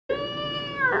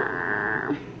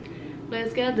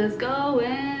Let's get this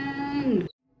going.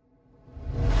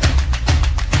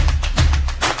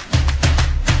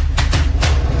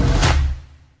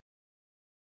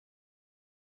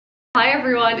 Hi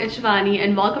everyone, it's Shivani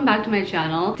and welcome back to my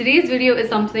channel. Today's video is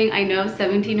something I know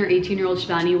 17 or 18-year-old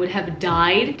Shivani would have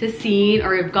died to see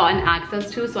or have gotten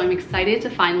access to, so I'm excited to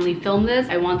finally film this.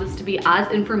 I want this to be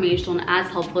as informational and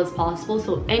as helpful as possible,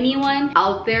 so anyone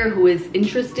out there who is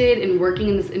interested in working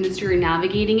in this industry or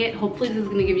navigating it, hopefully this is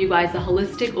going to give you guys a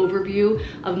holistic overview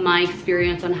of my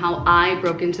experience on how I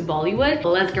broke into Bollywood. But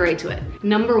let's get right to it.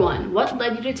 Number one, what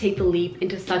led you to take the leap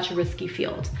into such a risky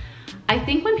field? I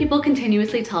think when people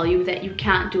continuously tell you that you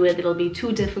can't do it, that it'll be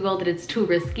too difficult, that it's too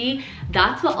risky,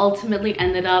 that's what ultimately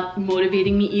ended up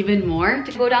motivating me even more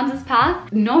to go down this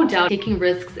path. No doubt taking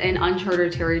risks in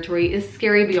uncharted territory is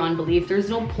scary beyond belief. There's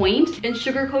no point in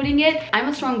sugarcoating it. I'm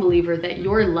a strong believer that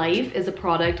your life is a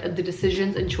product of the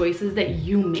decisions and choices that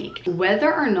you make.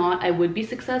 Whether or not I would be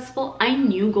successful, I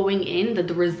knew going in that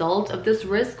the result of this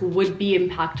risk would be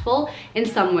impactful in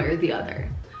some way or the other.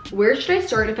 Where should I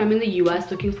start if I'm in the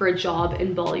US looking for a job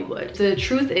in Bollywood? The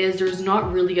truth is there's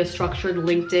not really a structured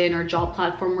LinkedIn or job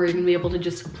platform where you're gonna be able to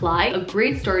just apply. A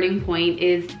great starting point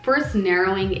is first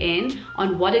narrowing in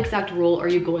on what exact role are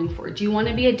you going for. Do you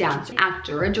wanna be a dancer,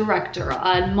 actor, a director,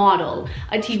 a model,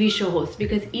 a TV show host?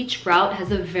 Because each route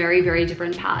has a very, very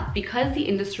different path. Because the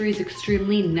industry is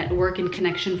extremely network and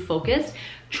connection focused,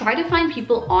 try to find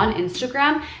people on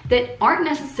Instagram that aren't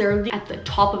necessarily at the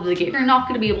top of the game. You're not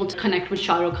going to be able to connect with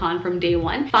Shah Rukh Khan from day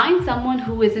one. Find someone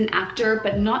who is an actor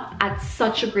but not at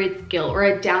such a great skill, or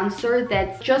a dancer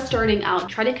that's just starting out.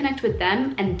 Try to connect with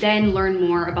them and then learn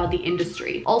more about the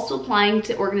industry. Also applying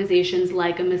to organizations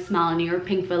like a Miss Malini or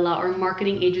Pink Villa or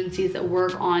marketing agencies that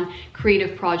work on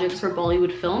creative projects for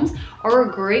Bollywood films are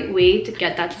a great way to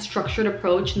get that structured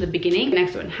approach in the beginning.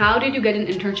 Next one, how did you get an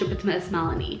internship with Miss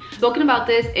Malini? Spoken about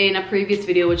this in a previous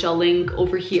video, which I'll link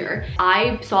over here.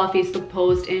 I saw a Facebook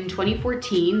post in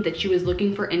 2014 that she was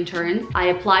looking for interns. I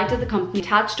applied to the company,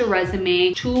 attached a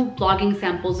resume, 2 blogging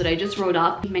samples that I just wrote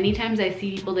up. Many times I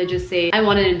see people that just say, I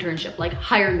want an internship, like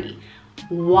hire me.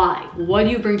 Why? What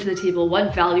do you bring to the table?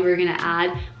 What value are you gonna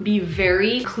add? Be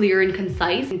very clear and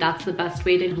concise. That's the best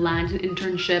way to land an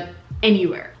internship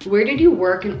anywhere. Where did you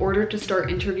work in order to start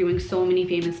interviewing so many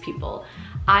famous people?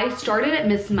 I started at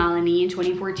Miss Malini in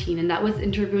 2014, and that was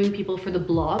interviewing people for the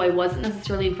blog. I wasn't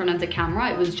necessarily in front of the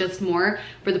camera, it was just more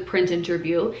for the print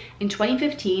interview. In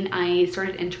 2015, I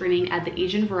started interning at the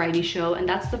Asian variety show, and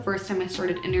that's the first time I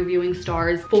started interviewing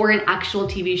stars for an actual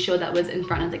TV show that was in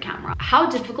front of the camera. How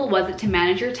difficult was it to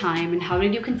manage your time, and how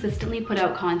did you consistently put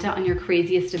out content on your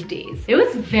craziest of days? It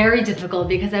was very difficult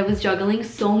because I was juggling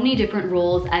so many different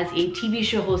roles as a TV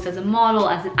show host, as a model,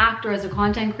 as an actor, as a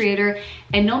content creator,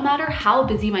 and no matter how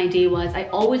busy my day was, I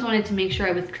always wanted to make sure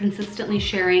I was consistently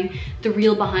sharing the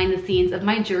real behind the scenes of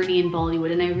my journey in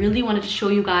Bollywood, and I really wanted to show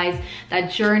you guys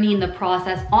that journey and the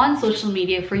process on social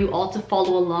media for you all to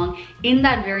follow along in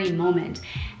that very moment.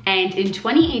 And in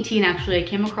 2018, actually, I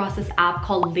came across this app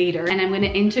called Later, and I'm going to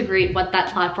integrate what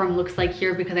that platform looks like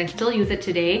here because I still use it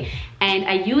today. And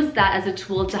I use that as a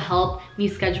tool to help me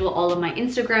schedule all of my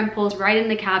Instagram posts, write in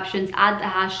the captions, add the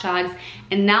hashtags,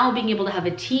 and now being able to have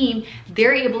a team,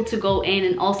 they're able to go in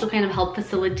and also kind of help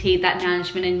facilitate that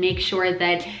management and make sure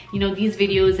that, you know, these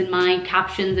videos and my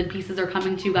captions and pieces are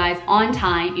coming to you guys on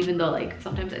time, even though like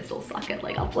sometimes I still suck at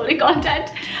like uploading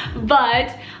content.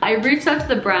 But I reached out to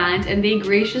the brand and they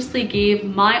graciously gave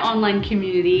my online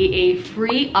community a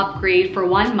free upgrade for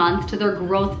 1 month to their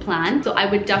growth plan. So I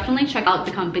would definitely check out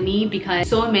the company because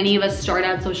so many of us start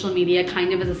out social media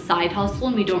kind of as a side hustle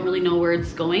and we don't really know where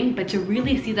it's going. But to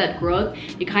really see that growth,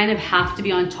 you kind of have to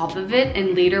be on top of it,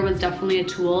 and Later was definitely a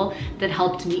tool that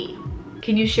helped me.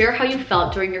 Can you share how you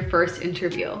felt during your first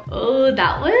interview? Oh,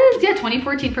 that was,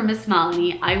 2014 for Miss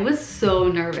Malini. I was so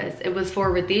nervous. It was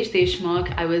for Ritesh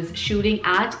Deshmukh. I was shooting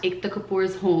at Ekta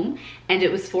Kapoor's home, and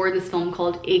it was for this film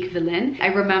called Ek Villain. I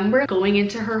remember going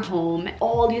into her home,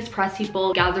 all these press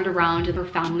people gathered around in her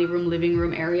family room, living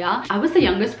room area. I was the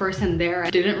youngest person there. I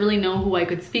didn't really know who I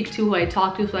could speak to, who I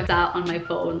talked to, so I sat on my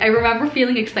phone. I remember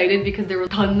feeling excited because there were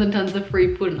tons and tons of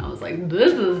free food, and I was like,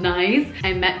 this is nice.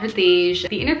 I met Ritesh.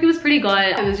 The interview was pretty good.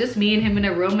 It was just me and him in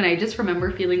a room, and I just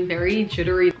remember feeling very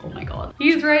jittery. Oh my god,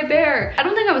 he's right there. I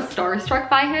don't think I was starstruck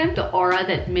by him. The aura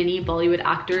that many Bollywood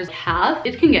actors have,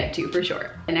 it can get to for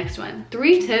sure. The next one,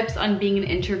 3 tips on being an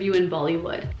interview in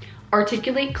Bollywood.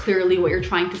 Articulate clearly what you're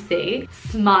trying to say,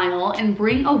 smile, and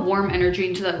bring a warm energy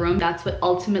into that room. That's what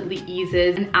ultimately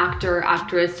eases an actor or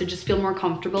actress to just feel more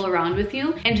comfortable around with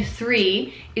you. And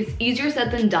 3, it's easier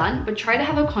said than done, but try to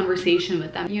have a conversation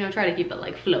with them. You know, try to keep it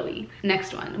like flowy.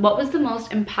 Next one, what was the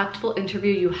most impactful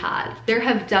interview you had? There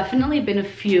have definitely been a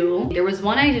few. There was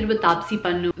one I did with Tapsi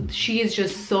Pannu. She is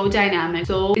just so dynamic,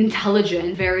 so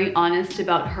intelligent, very honest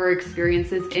about her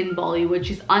experiences in Bollywood.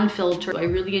 She's unfiltered. I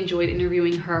really enjoyed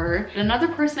interviewing her. Another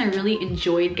person I really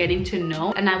enjoyed getting to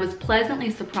know, and I was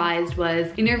pleasantly surprised,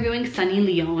 was interviewing Sunny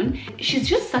Leone. She's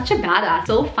just such a badass,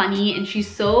 so funny, and she's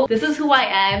so, this is who I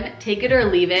am, take it or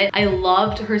leave it. I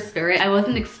loved her spirit. I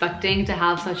wasn't expecting to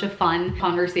have such a fun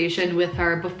conversation with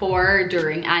her before,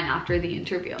 during, and after the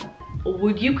interview.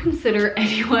 Would you consider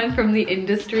anyone from the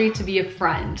industry to be a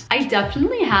friend? I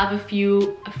definitely have a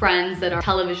few friends that are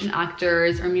television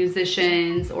actors or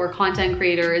musicians or content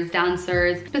creators,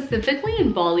 dancers, specifically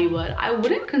in Bollywood. I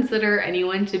wouldn't consider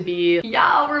anyone to be,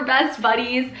 yeah, we're best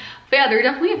buddies. But yeah, there are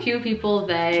definitely a few people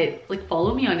that like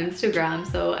follow me on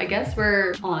Instagram, so I guess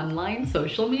we're online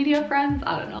social media friends.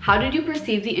 I don't know. How did you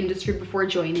perceive the industry before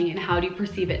joining, and how do you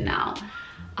perceive it now?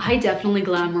 I definitely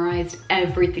glamorized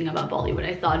everything about Bollywood.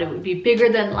 I thought it would be bigger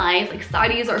than life, like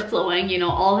sarees are flowing, you know,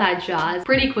 all that jazz.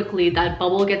 Pretty quickly that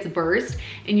bubble gets burst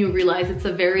and you realize it's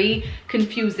a very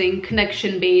confusing,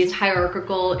 connection-based,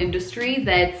 hierarchical industry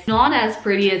that's not as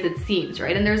pretty as it seems,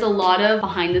 right? And there's a lot of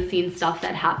behind-the-scenes stuff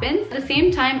that happens. At the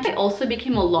same time, I also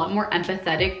became a lot more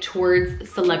empathetic towards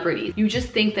celebrities. You just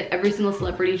think that every single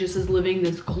celebrity just is living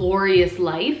this glorious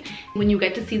life. When you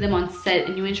get to see them on set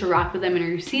and you interact with them and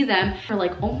you see them, you're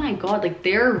like, oh my god, like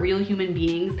they're real human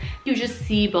beings. You just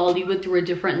see Bollywood through a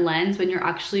different lens when you're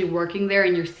actually working there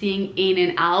and you're seeing in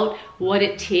and out what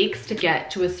it takes to get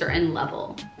to a certain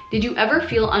level. Did you ever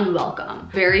feel unwelcome?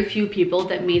 Very few people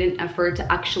that made an effort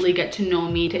to actually get to know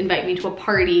me, to invite me to a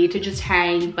party, to just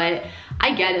hang, but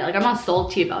I get it. Like, I'm not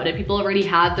salty about it. People already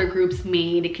have their groups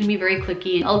made. It can be very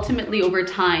cliquey. And ultimately, over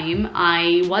time,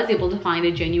 I was able to find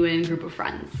a genuine group of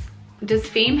friends. Does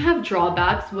fame have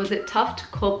drawbacks? Was it tough to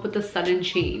cope with the sudden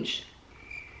change?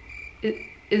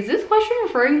 Is this question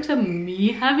referring to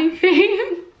me having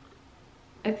fame?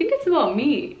 I think it's about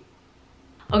me.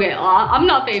 Okay, I'm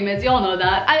not famous, y'all know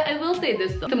that. I will say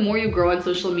this though, the more you grow on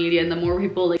social media and the more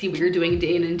people like see what you're doing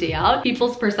day in and day out,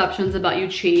 people's perceptions about you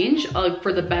change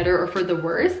for the better or for the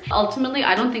worse. Ultimately,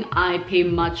 I don't think I pay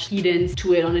much credence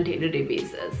to it on a day-to-day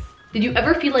basis. Did you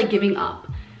ever feel like giving up?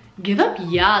 Give up?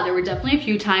 Yeah, there were definitely a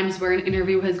few times where an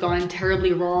interview has gone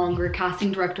terribly wrong, or a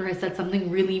casting director has said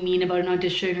something really mean about an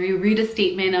audition, or you read a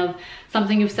statement of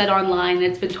something you've said online and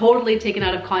it's been totally taken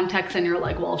out of context and you're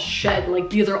like, well shit, like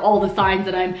these are all the signs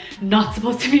that I'm not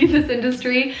supposed to be in this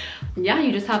industry. Yeah,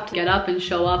 you just have to get up and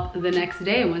show up the next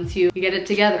day once you get it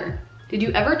together. Did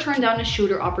you ever turn down a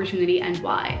shoot or opportunity, and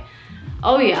why?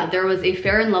 Oh yeah, there was a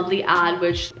Fair and Lovely ad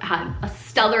which had a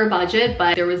stellar budget,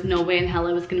 but there was no way in hell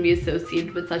I was going to be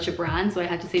associated with such a brand, so I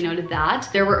had to say no to that.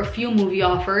 There were a few movie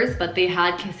offers, but they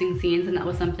had kissing scenes and that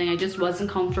was something I just wasn't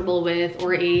comfortable with,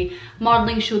 or a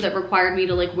modeling shoot that required me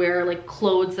to like wear like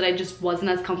clothes that I just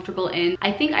wasn't as comfortable in.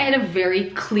 I think I had a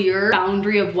very clear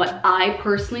boundary of what I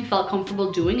personally felt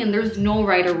comfortable doing, and there's no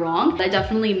right or wrong. That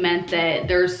definitely meant that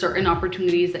there are certain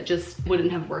opportunities that just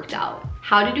wouldn't have worked out.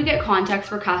 How did you get contacts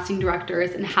for casting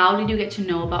directors, and how did you get to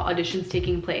know about auditions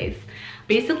taking place?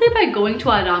 Basically by going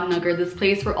to Aram Nagar, this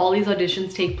place where all these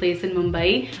auditions take place in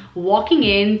Mumbai, walking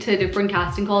into different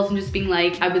casting calls and just being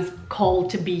like, I was called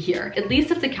to be here. At least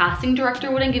if the casting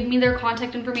director wouldn't give me their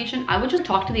contact information, I would just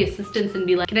talk to the assistants and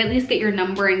be like, can I at least get your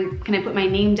number and can I put my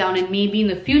name down, and maybe in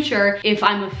the future, if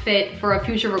I'm a fit for a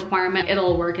future requirement,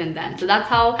 it'll work in then. So that's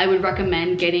how I would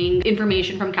recommend getting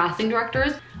information from casting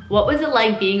directors. What was it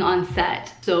like being on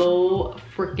set? So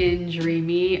freaking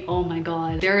dreamy. Oh my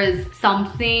god. There is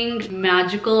something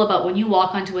magical about when you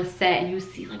walk onto a set and you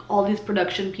see like all these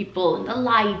production people and the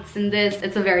lights and this.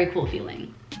 It's a very cool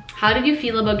feeling. How did you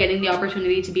feel about getting the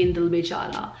opportunity to be in Dil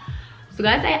Bechara? So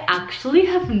guys, I actually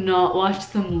have not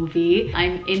watched the movie.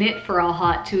 I'm in it for a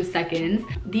hot 2 seconds.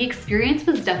 The experience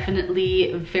was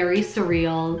definitely very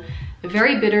surreal,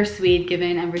 very bittersweet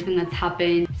given everything that's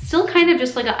happened. Still kind of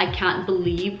just like I can't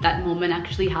believe that moment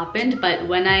actually happened, but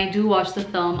when I do watch the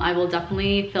film, I will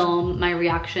definitely film my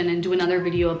reaction and do another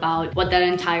video about what that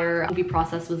entire movie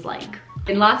process was like.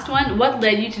 And last one, what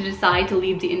led you to decide to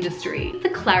leave the industry? The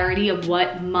clarity of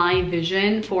what my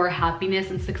vision for happiness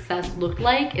and success looked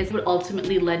like is what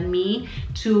ultimately led me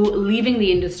to leaving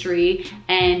the industry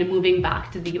and moving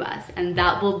back to the US. And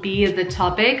that will be the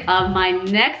topic of my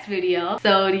next video.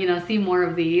 So, you know, see more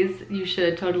of these, you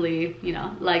should totally, you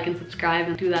know, like and subscribe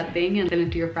and do that thing and send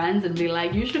it to your friends and be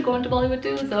like, you should go into Bollywood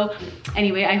too. So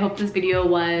anyway, I hope this video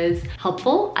was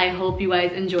helpful. I hope you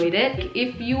guys enjoyed it.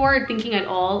 If you are thinking at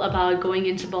all about going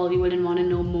into Bollywood and want to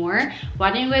know more,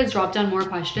 why don't you guys drop down more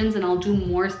questions and I'll do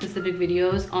more specific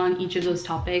videos on each of those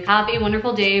topics. Have a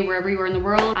wonderful day wherever you are in the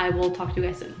world. I will talk to you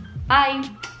guys soon. Bye.